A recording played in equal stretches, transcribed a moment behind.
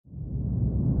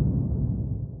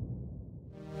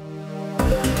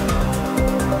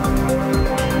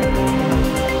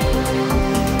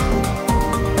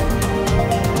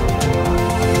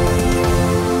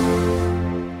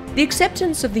The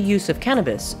acceptance of the use of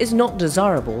cannabis is not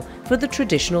desirable for the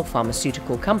traditional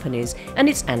pharmaceutical companies and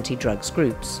its anti-drugs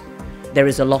groups. There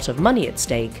is a lot of money at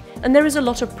stake, and there is a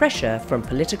lot of pressure from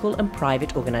political and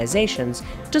private organizations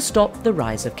to stop the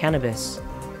rise of cannabis.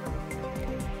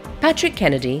 Patrick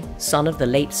Kennedy, son of the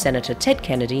late Senator Ted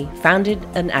Kennedy, founded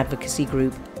an advocacy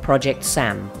group, Project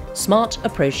SAM, Smart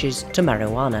Approaches to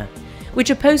Marijuana, which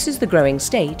opposes the growing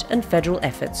state and federal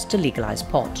efforts to legalize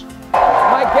pot.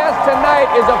 My guest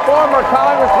tonight is a former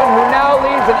congressman who now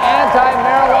leads an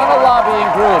anti-marijuana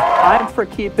lobbying group. I'm for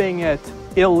keeping it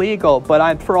illegal, but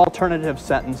I'm for alternative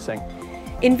sentencing.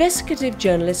 Investigative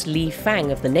journalist Li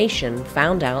Fang of The Nation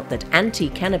found out that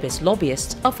anti-cannabis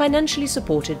lobbyists are financially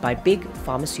supported by big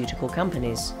pharmaceutical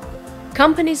companies.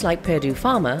 Companies like Purdue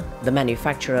Pharma, the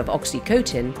manufacturer of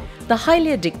OxyContin, the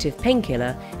highly addictive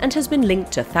painkiller, and has been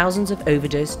linked to thousands of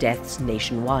overdose deaths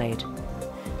nationwide.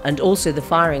 And also the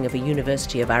firing of a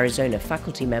University of Arizona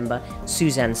faculty member,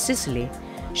 Suzanne Sicily,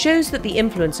 shows that the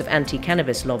influence of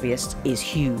anti-cannabis lobbyists is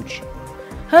huge.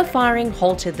 Her firing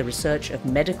halted the research of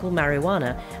medical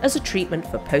marijuana as a treatment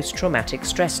for post-traumatic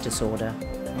stress disorder.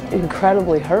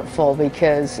 Incredibly hurtful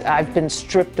because I've been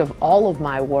stripped of all of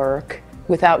my work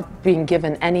without being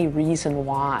given any reason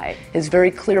why. It's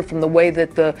very clear from the way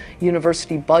that the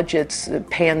university budgets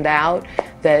panned out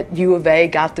that U of A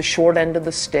got the short end of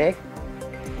the stick.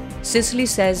 Sicily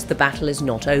says the battle is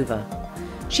not over.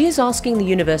 She is asking the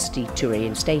university to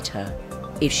reinstate her.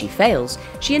 If she fails,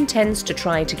 she intends to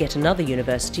try to get another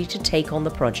university to take on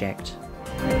the project.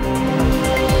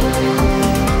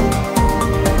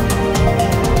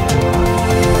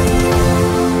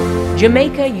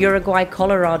 Jamaica, Uruguay,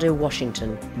 Colorado,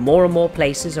 Washington. More and more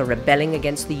places are rebelling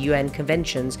against the UN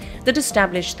conventions that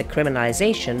established the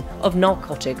criminalization of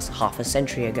narcotics half a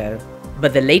century ago.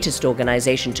 But the latest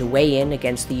organization to weigh in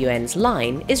against the UN's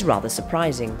line is rather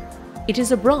surprising. It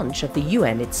is a branch of the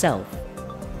UN itself.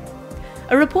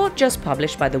 A report just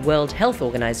published by the World Health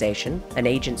Organization, an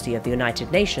agency of the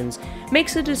United Nations,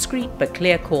 makes a discreet but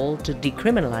clear call to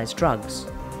decriminalize drugs.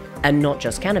 And not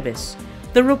just cannabis.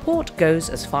 The report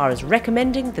goes as far as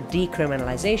recommending the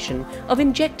decriminalization of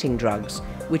injecting drugs,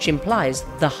 which implies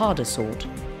the harder sort.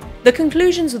 The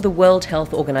conclusions of the World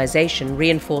Health Organization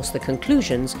reinforce the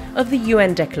conclusions of the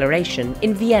UN Declaration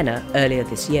in Vienna earlier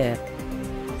this year.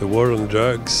 The war on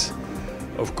drugs,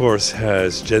 of course,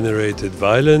 has generated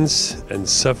violence and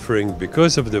suffering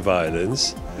because of the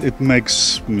violence. It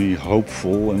makes me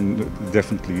hopeful, and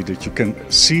definitely that you can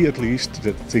see at least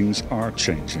that things are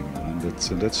changing, and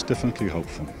that's definitely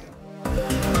hopeful.